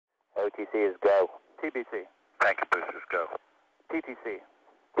OTC is go. TBC. Packet boosters go. TTC.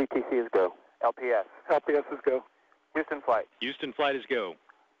 TTC is go. LPS. LPS is go. Houston flight. Houston flight is go.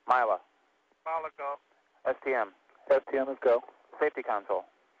 Mila. Mila go. STM. STM is go. Safety console.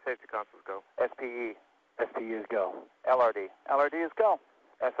 Safety consoles go. SPE. SPE is go. LRD. LRD is go.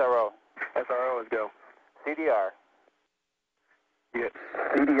 SRO. SRO is go. CDR. Yes.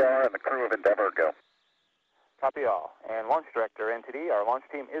 CDR and the crew of Endeavour go. Copy all. And launch director, NTD, our launch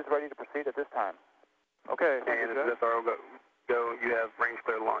team is ready to proceed at this time. Okay. And as SRO go, you have range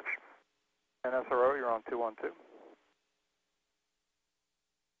clear to launch. And SRO, you're on 212.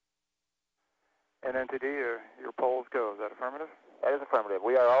 And NTD, your polls go. Is that affirmative? That is affirmative.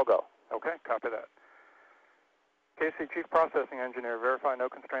 We are all go. Okay, copy that. KC Chief Processing Engineer, verify no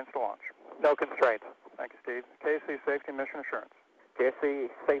constraints to launch. No constraints. Thank you, Steve. KC Safety Mission Assurance. KC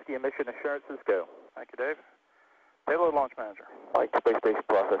Safety and Mission Assurances go. Thank you, Dave. Payload Launch Manager. All right, space station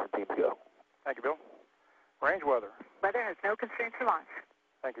processing teams go. Thank you, Bill. Range Weather. Weather has no constraints to launch.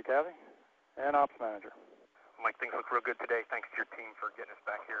 Thank you, Kathy. And Ops Manager. Mike, things look real good today. Thanks to your team for getting us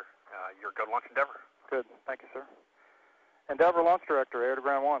back here. You're go to launch Endeavour. Good. Thank you, sir. Endeavour Launch Director, air to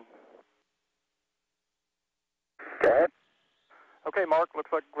ground 1. Go ahead. Okay, Mark,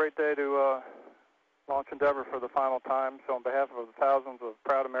 looks like a great day to launch Endeavour for the final time. So on behalf of the thousands of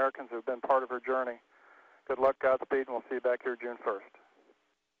proud Americans who have been part of her journey, good luck, Godspeed, and we'll see you back here June 1st.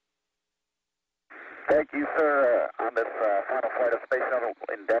 Thank you, sir. On this final flight of Space Shuttle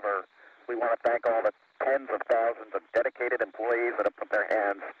Endeavour, we want to thank all the tens of thousands of dedicated employees that have put their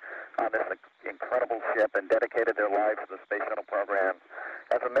hands on this incredible ship and dedicated their lives to the Space Shuttle program.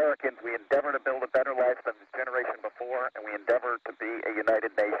 As Americans, we endeavor to build a better life than the generation before, and we endeavor to be a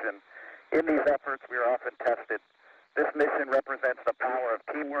united nation. In these efforts, we are often tested. This mission represents the power of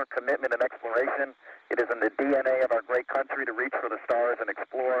teamwork, commitment, and exploration. It is in the DNA of our great country to reach for the stars and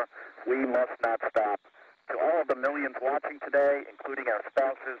explore. We must not stop. To all of the millions watching today, including our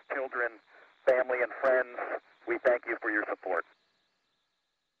spouses, children, family, and friends, we thank you for your support.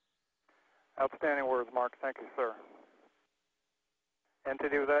 Outstanding words, Mark. Thank you, sir.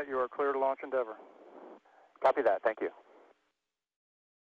 NTD with that, you are clear to launch Endeavour. Copy that. Thank you.